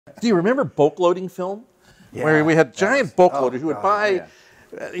Do you remember bulk loading film? Yeah, where we had giant bulk loaders. You would buy,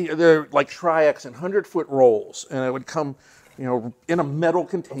 they're like Tri-X in 100-foot rolls, and it would come, you know, in a metal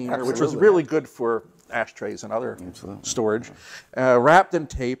container, which was really good for ashtrays and other storage, wrapped in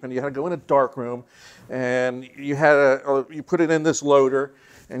tape, and you had to go in a dark room, and you had you put it in this loader,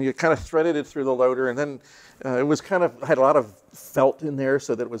 and you kind of threaded it through the loader, and then it was kind of had a lot of felt in there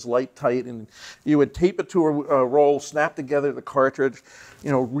so that it was light tight, and you would tape it to a roll, snap together the cartridge,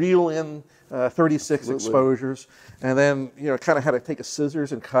 you know, reel in 36 exposures, and then, you know, kind of had to take a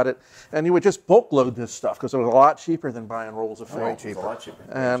scissors and cut it, and you would just bulk load this stuff because it was a lot cheaper than buying rolls of film. Way cheaper. A lot cheaper.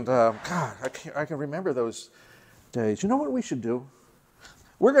 And God, I can remember those days. You know what we should do?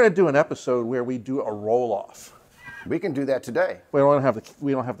 We're going to do an episode where we do a roll off. We can do that today. We don't have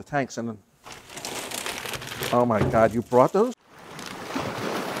the tanks, and oh my God, you brought those?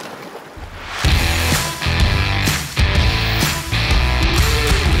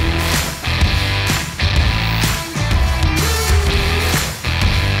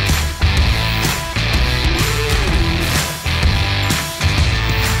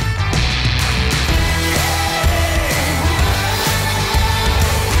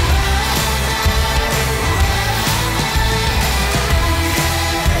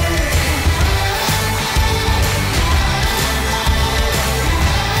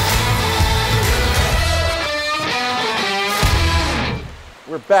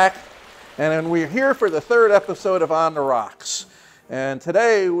 Back, and then we're here for the third episode of On the Rocks. And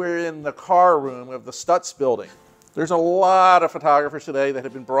today we're in the car room of the Stutz building. There's a lot of photographers today that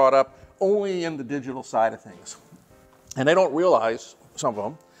have been brought up only in the digital side of things. And they don't realize, some of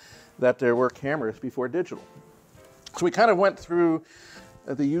them, that there were cameras before digital. So we kind of went through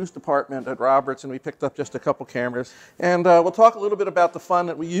the used department at Roberts, and we picked up just a couple cameras. And we'll talk a little bit about the fun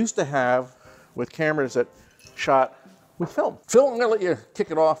that we used to have with cameras that shot with film. Phil, I'm going to let you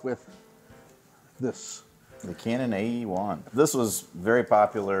kick it off with this. The Canon AE1. This was very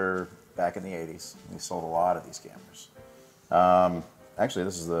popular back in the 80s. We sold a lot of these cameras. Actually,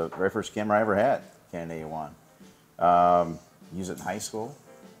 this is the very first camera I ever had, Canon AE1. Use it in high school.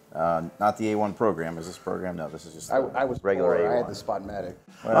 Not the A1 program. Is this program? No, this is just I was regular poor. A1. I had the Spotmatic.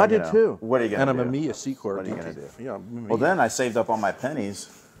 Well, I did too. What are you going to do? And a Mamiya Secor. What are you going to do? Yeah, well, then I saved up all my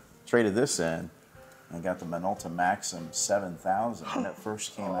pennies, traded this in, and got the Minolta Maxim 7000 when it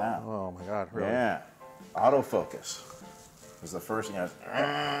first came out. Oh my God, really? Yeah. Autofocus was the first, you know.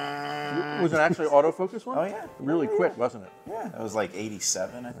 Was it actually autofocus one? Oh, yeah. Really quick, wasn't it? Yeah, it was like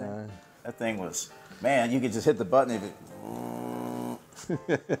 87, I think. That thing was, man, you could just hit the button and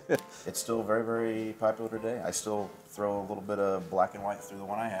it's still very, very popular today. I still throw a little bit of black and white through the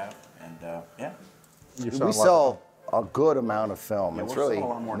one I have, and yeah. We sell a good amount of film. Yeah, it's we're really selling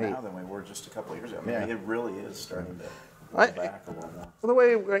a lot more neat. now than we were just a couple of years ago. I mean, Yeah. it really is starting to go back a little more. The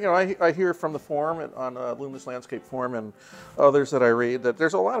way, you know, I hear from the forum on Luminous Landscape forum and others that I read that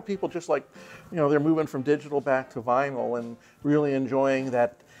there's a lot of people just like, you know, they're moving from digital back to vinyl and really enjoying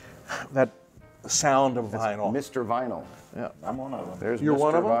that sound of vinyl. Mr. Vinyl. Yeah, I'm one of them. There's You're Mr.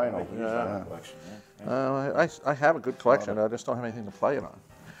 one of them? Vinyl. Yeah. Collection, yeah. I have a good collection. I just don't have anything to play it on.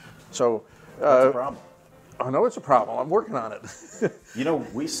 So That's a problem. I know it's a problem. I'm working on it. You know,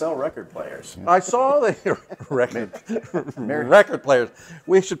 we sell record players. I saw the record players.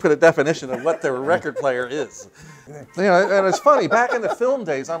 We should put a definition of what the record player is. You know, and it's funny. Back in the film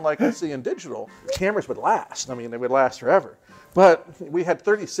days, unlike seeing digital, cameras would last. I mean, they would last forever. But we had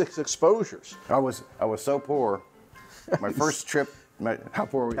 36 exposures. I was so poor. My first trip. How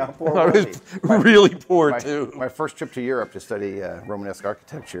poor were you? How poor I was was he? really poor too. My first trip to Europe to study Romanesque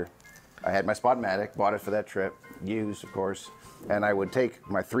architecture. I had my Spotmatic, bought it for that trip, used, of course, and I would take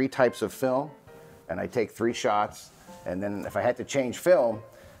my 3 types of film, and I'd take 3 shots, and then if I had to change film,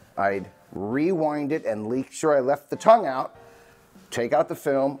 I'd rewind it and make sure I left the tongue out, take out the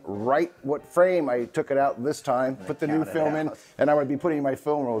film, write what frame I took it out this time, put the new film in, and I would be putting my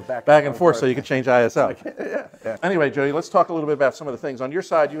film rolls back and forth so you could change ISO. Yeah. Anyway, Jody, let's talk a little bit about some of the things. On your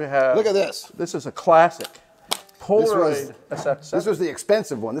side, you have... Look at this. This is a classic Polaroid SF7. This was the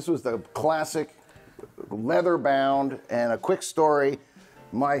expensive one. This was the classic leather bound, and a quick story.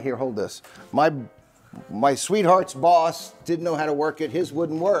 Here, hold this. My sweetheart's boss didn't know how to work it. His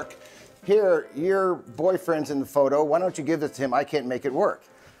wouldn't work. Here, your boyfriend's in the photo. Why don't you give this to him? I can't make it work.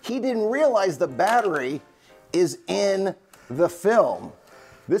 He didn't realize the battery is in the film.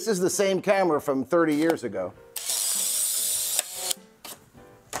 This is the same camera from 30 years ago.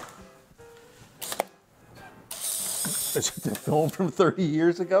 Is it the film from 30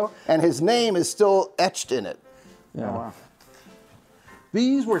 years ago? And his name is still etched in it. Yeah. Oh, wow.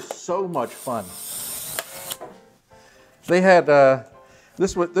 These were so much fun. They had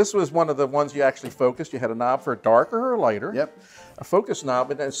This was one of the ones you actually focused. You had a knob for a darker or a lighter. Yep. A focus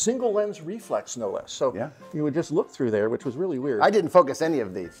knob and a single lens reflex, no less. So Yeah. you would just look through there, which was really weird. I didn't focus any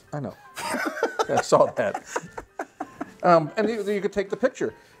of these. I know. I saw that. And you could take the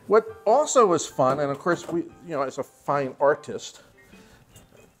picture. What also was fun, and of course, as a fine artist,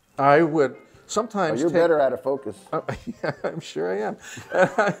 I would sometimes You're better out of focus. Yeah, I'm sure I am.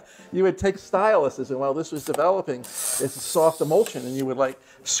 You would take styluses, and while this was developing, it's a soft emulsion, and you would like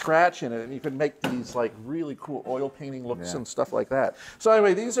scratch in it, and you could make these like really cool oil painting looks and stuff like that. So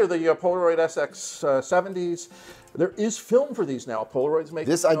anyway, these are the Polaroid SX70s. There is film for these now. Polaroids make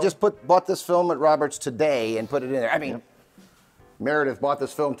This. film. I just bought this film at Roberts today and put it in there. I mean, Meredith bought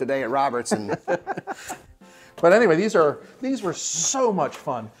this film today at Roberts, and But anyway, these were so much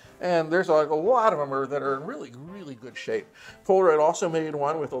fun. And there's like a lot of them that are in really, really good shape. Polaroid also made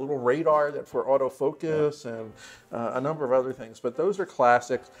one with a little radar for autofocus and a number of other things. But those are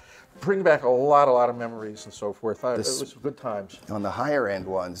classics. Bring back a lot of memories and so forth. It was good times. on the higher end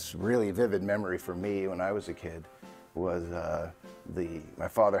ones, really vivid memory for me when I was a kid was my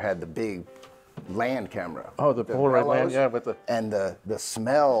father had the big land camera. Oh, the Polaroid land, yeah, with the and the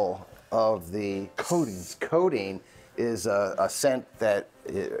smell of the coating is a scent that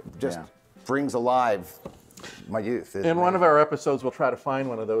just brings alive my youth. In one of our episodes, we'll try to find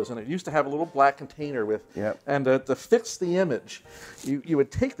one of those, and it used to have a little black container with, and to fix the image, you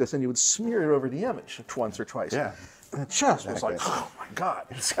would take this and you would smear it over the image once or twice. Yeah. And it just was like, oh my God.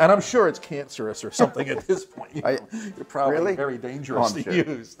 And I'm sure it's cancerous or something at this point. You're probably Really? very dangerous to sure.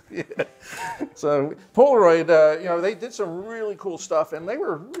 use. Yeah. So Polaroid, they did some really cool stuff, and they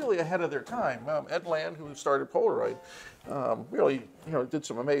were really ahead of their time. Ed Land, who started Polaroid, really, did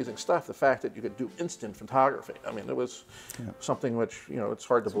some amazing stuff. The fact that you could do instant photography. I mean, it was something which, it's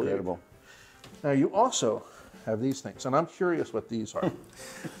hard to believe. Incredible. Now, you also have these things, and I'm curious what these are.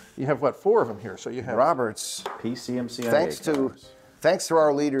 You have, what, 4 of them here? So you have Roberts. PCMC. Thanks to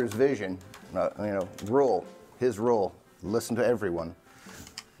our leader's vision, his rule, listen to everyone.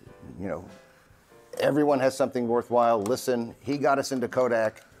 Everyone has something worthwhile. Listen. He got us into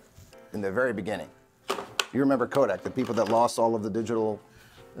Kodak in the very beginning. You remember Kodak, the people that lost all of the digital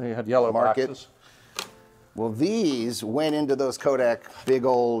you had yellow market? boxes. Well, these went into those Kodak big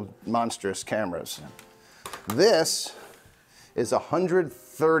old monstrous cameras. This is a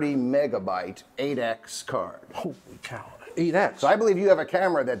 130 megabyte 8X card. Holy cow, 8X. So I believe you have a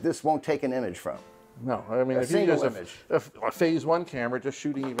camera that this won't take an image from. No, I mean, A if you single use image. a phase 1 camera, just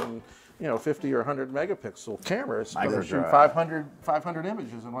shooting even 50 or 100 megapixel cameras, you can shoot Microdrive. 500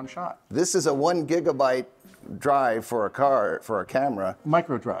 images in one shot. This is a 1 gigabyte drive for a camera,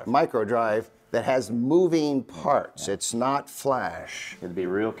 Micro drive. micro drive that has moving parts. It's not flash. You have to be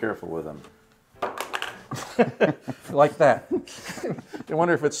real careful with them. Like that. I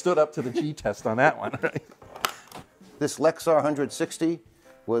wonder if it stood up to the G test on that one. Right? This Lexar 160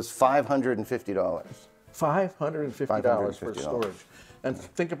 was $550. $550 for storage. And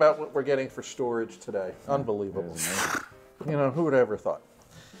think about what we're getting for storage today. Unbelievable. Who would have ever thought?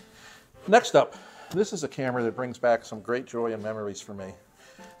 Next up, this is a camera that brings back some great joy and memories for me.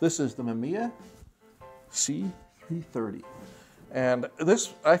 This is the Mamiya C330. And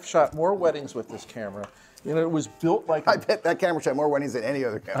I've shot more weddings with this camera. It was built like I bet that camera shot more weddings than any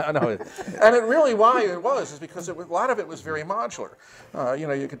other camera. I know it. And it really, why it was, is because a lot of it was very modular.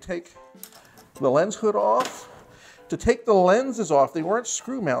 You could take the lens hood off. To take the lenses off, they weren't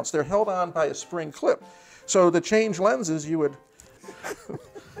screw mounts. They're held on by a spring clip. So to change lenses, you would...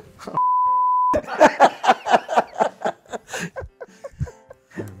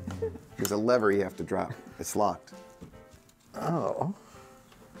 There's a lever you have to drop. It's locked. Oh.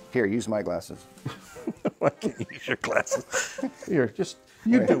 Here, use my glasses. I can't use your glasses. Here,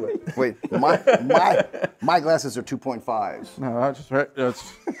 you do it. Wait, my glasses are 2.5s. No,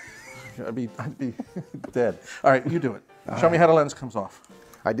 I'd be dead. All right, you do it. Show me how the lens comes off.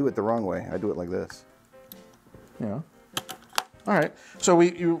 I do it the wrong way. I do it like this. Yeah. All right. So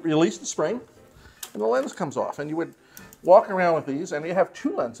you release the spring, and the lens comes off, and you would walk around with these, and you have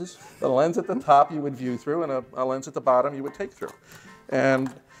 2 lenses. The lens at the top you would view through, and a lens at the bottom you would take through.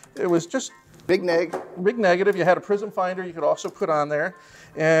 And it was just big negative. You had a prism finder you could also put on there,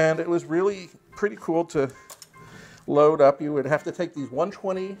 and it was really pretty cool to load up. You would have to take these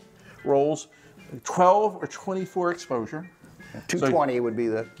 120 rolls, 12 or 24 exposure. 220 would be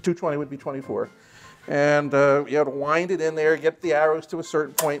the... 220 would be 24. And you had to wind it in there, get the arrows to a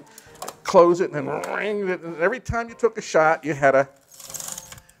certain point, close it, and then ring it. And every time you took a shot, you had to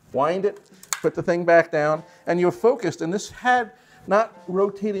wind it, put the thing back down, and you were focused. And this had not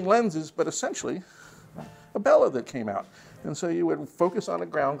rotating lenses, but essentially a Bella that came out. And so you would focus on the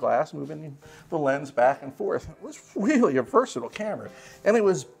ground glass, moving the lens back and forth. It was really a versatile camera, and it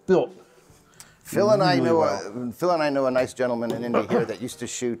was built. Phil and I know a nice gentleman in Indy here that used to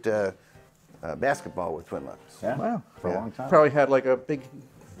shoot basketball with twin lenses. Yeah, wow. For a long time. Probably had like a big,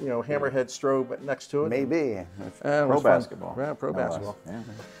 hammerhead strobe next to it. Maybe. Pro basketball. Yeah, pro basketball. Yeah.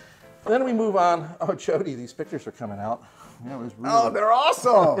 Then we move on. Oh, Jody, these pictures are coming out. Yeah, it was really, Oh, they're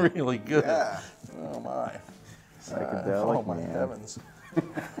awesome. really good. Yeah. Oh my. Psychedelic, oh my man. heavens.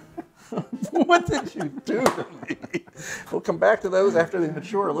 What did you do to me? We'll come back to those after they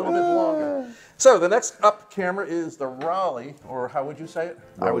mature a little bit longer. So the next up camera is the Raleigh, or how would you say it?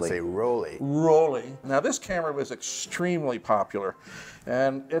 I would say Rolly. Rolly. Now this camera was extremely popular,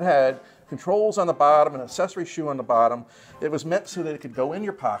 and it had controls on the bottom, an accessory shoe on the bottom. It was meant so that it could go in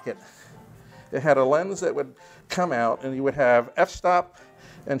your pocket. It had a lens that would come out, and you would have f-stop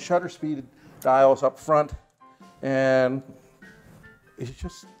and shutter speed dials up front, and it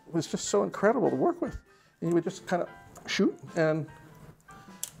was just so incredible to work with. And you would just kind of shoot and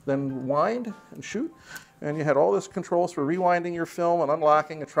then wind and shoot. And you had all this controls for rewinding your film and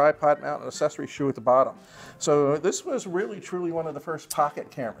unlocking a tripod mount and accessory shoe at the bottom. So this was really, truly one of the first pocket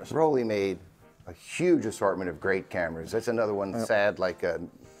cameras. Rolly made a huge assortment of great cameras. That's another one sad like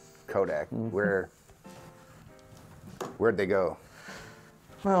Kodak. Where'd they go?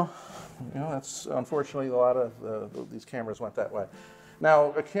 Well, that's unfortunately a lot of these cameras went that way.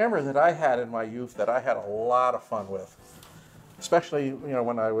 Now, a camera that I had in my youth that I had a lot of fun with, especially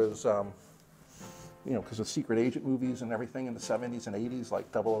when I was, because of secret agent movies and everything in the 70s and 80s, like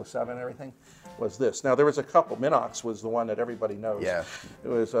 007 and everything, was this. Now, there was a couple. Minox was the one that everybody knows. Yeah. It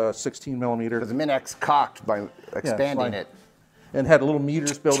was a 16 millimeter. Because the Minex cocked by expanding it. And had little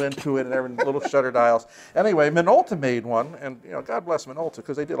meters built into it and little shutter dials. Anyway, Minolta made one, and God bless Minolta,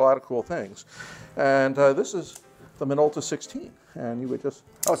 because they did a lot of cool things. And this is the Minolta 16, and you would just...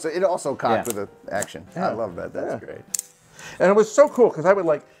 Oh, so it also cocked with the action. Yeah. I love that. That's great. And it was so cool, because I would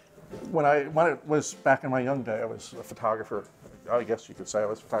when it was back in my young day, I was a photographer. I guess you could say I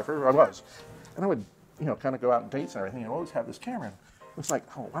was a photographer. I was. And I would, kind of go out on dates and everything, and always have this camera. And it was like,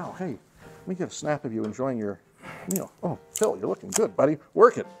 oh, wow, hey, let me get a snap of you enjoying your meal. Oh, Phil, you're looking good, buddy.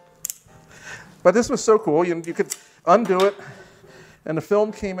 Work it. But this was so cool. You could undo it, and the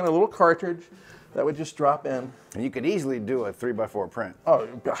film came in a little cartridge that would just drop in. And you could easily do a 3x4 print. Oh,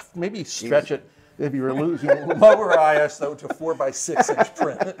 maybe stretch it if you were losing lower ISO to 4x6-inch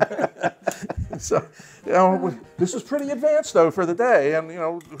print. So, this is pretty advanced though for the day, and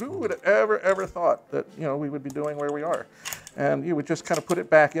who would have ever thought that we would be doing where we are? And you would just kind of put it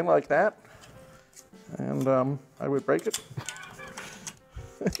back in like that, and I would break it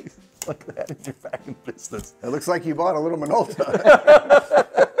like that, and you're back in business. It looks like you bought a little Minolta.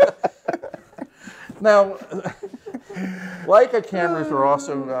 Now, Leica cameras are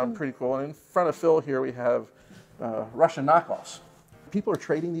also pretty cool. And in front of Phil here we have Russian knockoffs. People are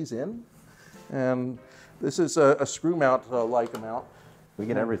trading these in, and this is a screw mount Leica mount. We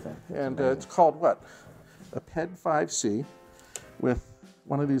get everything. And it's called what? A PED 5C with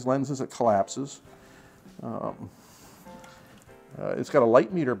one of these lenses that collapses. It's got a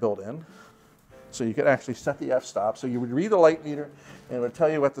light meter built in, so you could actually set the f-stop. So you would read the light meter, and it would tell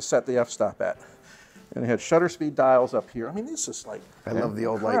you what to set the f-stop at. And it had shutter speed dials up here. I mean, this is like I love the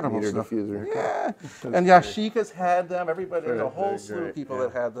old light meter stuff. diffuser. Yeah, and Yashica's had them. Everybody, there's a whole slew of people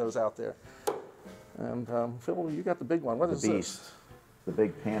that had those out there. And Phil, you got the big one. What is this? The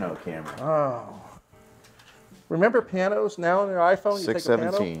big pano camera. Oh. Remember panos now on your iPhone? You take a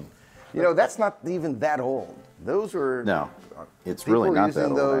pano? 617. That's not even that old. Those were... No, it's really not that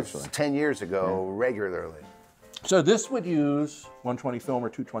old, those actually. 10 years ago regularly. So this would use 120 film or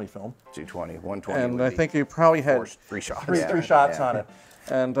 220 film. 220, 120. And I think you probably had three shots. Three shots on it.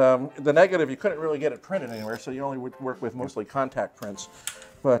 And the negative, you couldn't really get it printed anywhere, so you only would work with mostly contact prints.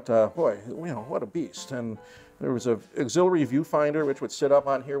 But boy, what a beast. And there was an auxiliary viewfinder, which would sit up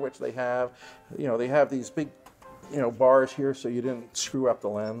on here, which they have. They have these big, bars here, so you didn't screw up the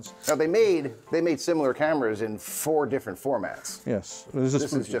lens. Now they made similar cameras in 4 different formats. Yes.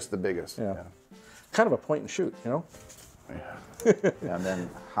 This is just the biggest. Yeah. Kind of a point and shoot, Yeah. And then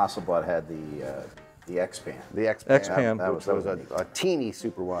Hasselblad had the X-Pan. The X-Pan. X-Pan. That was a teeny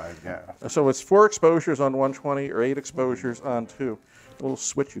super wide. Yeah. So it's 4 exposures on 120 or 8 exposures on 2. A little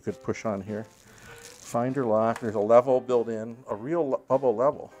switch you could push on here. Finder lock. There's a level built in, a real bubble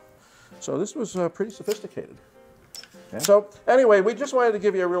level. So this was pretty sophisticated. Yeah. So anyway, we just wanted to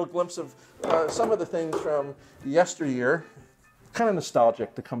give you a real glimpse of some of the things from yesteryear. Kind of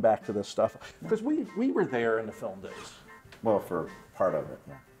nostalgic to come back to this stuff because we were there in the film days. Well, for part of it,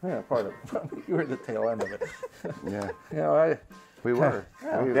 yeah. Yeah, part of it. You were at the tail end of it. Yeah. You know, We were.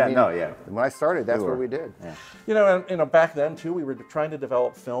 When I started, that's what we did. Yeah. You know, and, you know, back then too, we were trying to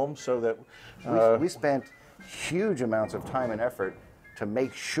develop film so that We spent huge amounts of time and effort to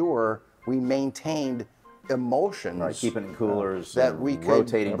make sure we maintained emulsions. Right, keeping in coolers, that we could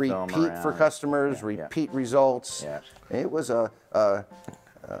rotating repeat film around. for customers, repeat results. Yeah. It was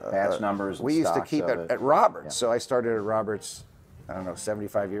Patch numbers. And we used to stocks keep of it at Roberts. So I started at Roberts, I don't know,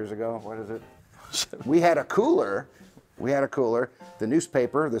 75 years ago. What is it? We had a cooler. The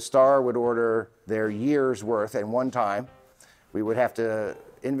newspaper, the Star, would order their year's worth at one time. We would have to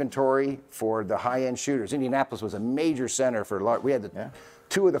inventory for the high-end shooters. Indianapolis was a major center for we had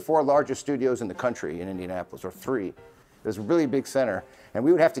two of the 4 largest studios in the country in Indianapolis, or 3. It was a really big center. And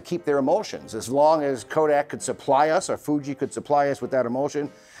we would have to keep their emulsions. As long as Kodak could supply us, or Fuji could supply us with that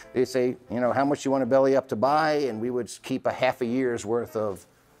emulsion, they'd say, you know, how much you want to belly up to buy, and we would keep a half a year's worth of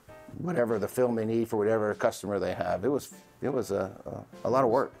whatever the film they need for whatever customer they have. It was a lot of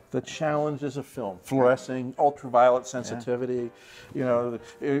work. the challenges of film, fluorescing, ultraviolet sensitivity, you know,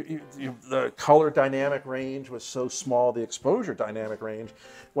 the color dynamic range was so small, the exposure dynamic range.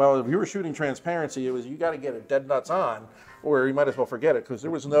 Well, if you were shooting transparency, it was you got to get it dead nuts on, or you might as well forget it, because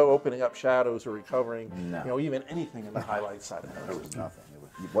there was no opening up shadows or recovering, you know, even anything in the highlight side of it. There was nothing.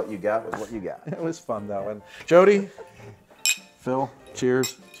 What you got was what you got. It was fun though. And Jody, Phil,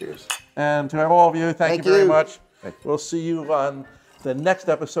 cheers. Cheers. And to all of you, thank you very much. We'll see you on the next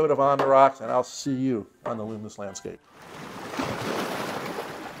episode of On the Rocks, and I'll see you on the Luminous Landscape.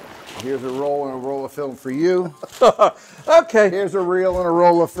 Here's a roll and a roll of film for you. Okay. Here's a reel and a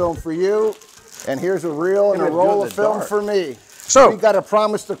roll of film for you. And here's a reel and a roll of film for me. So we got to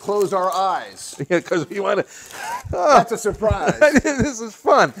promise to close our eyes. Yeah, because we want to. That's a surprise. This is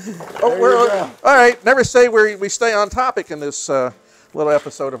fun. Oh, all right. Never say we stay on topic in this little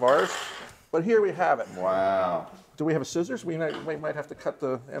episode of ours, but here we have it. Wow. Do we have a scissors? We might have to cut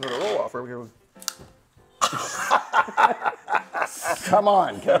the end of the roll off. Or we're Come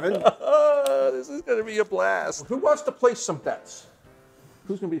on, Kevin. This is going to be a blast. Who wants to place some bets?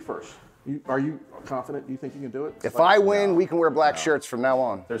 Who's going to be first? Are you confident? Do you think you can do it? If I win, we can wear black shirts from now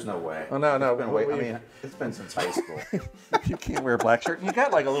on. There's no way. Oh, no. I mean, it's been since high school. You can't wear a black shirt. You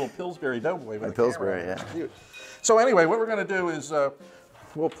got like a little Pillsbury Doughboy. A Pillsbury, yeah. So anyway, what we're going to do is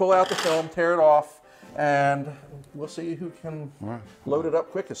we'll pull out the film, tear it off, and we'll see who can load it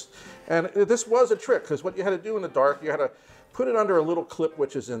up quickest. And this was a trick, because what you had to do in the dark, you had to put it under a little clip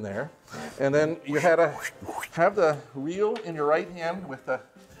which is in there, and then you had to have the reel in your right hand with the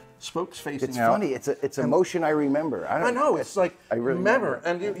spokes facing out. It's funny. It's a motion I remember. I know. It's like I really remember,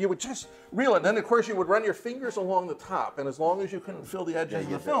 and you would just reel it. And then of course you would run your fingers along the top, and as long as you couldn't feel the edges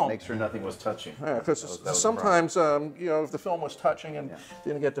of the film, make sure nothing was touching. Yeah, because sometimes you know, if the film was touching and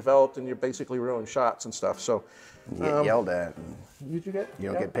didn't get developed, and you're basically ruining shots and stuff. So you get yelled at. Did you get?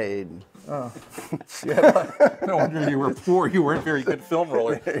 You don't get paid. Oh. Yeah, no wonder you were poor. You weren't very good film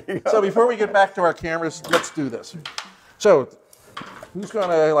roller. So before we get back to our cameras, let's do this. So. Who's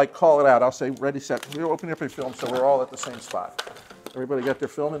gonna like call it out? I'll say ready, set. We'll open up your film so we're all at the same spot. Everybody got their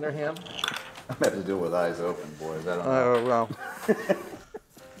film in their hand? I have to do it with eyes open, boys. I don't know. Oh, well.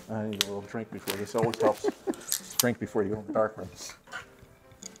 I need a little drink before this. Always helps. Drink before you go in the dark room.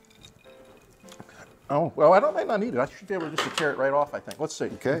 Oh, well, I might not need it. I should be able just to tear it right off, I think. Let's see.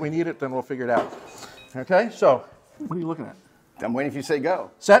 Okay. If we need it, then we'll figure it out. Okay, so what are you looking at? I'm waiting for you to say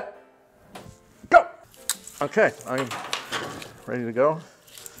go. Set. Go. Okay, I'm ready to go.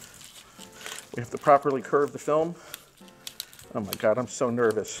 We have to properly curve the film. Oh my God, I'm so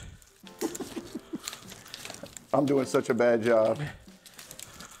nervous. I'm doing such a bad job.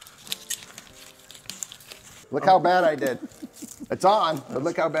 Look how bad I did. It's on, but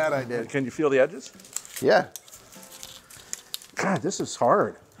look how bad I did. Can you feel the edges? Yeah. God, this is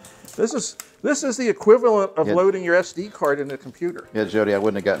hard. This is the equivalent of loading your SD card in a computer. Yeah, Jody, I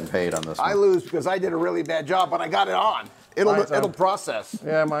wouldn't have gotten paid on this one. I lose because I did a really bad job, but I got it on. It'll process.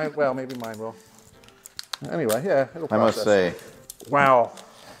 Yeah, mine. Well, maybe mine will. Anyway, yeah, it'll process. I must say. Wow.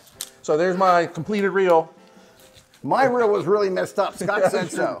 So there's my completed reel. My reel was really messed up. Scott said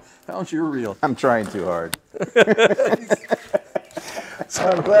so. How's your reel? I'm trying too hard. So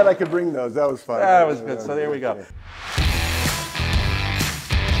I'm glad I could bring those. That was fun. That was good. So there we go.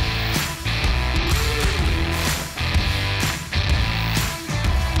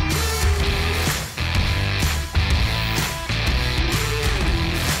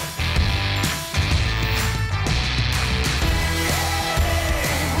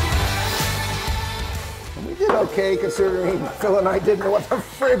 Okay, considering Phil and I didn't know what the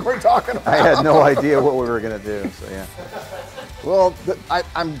frig we're talking about. I had no idea what we were going to do, so yeah. Well,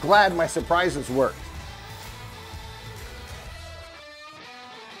 I'm glad my surprises worked.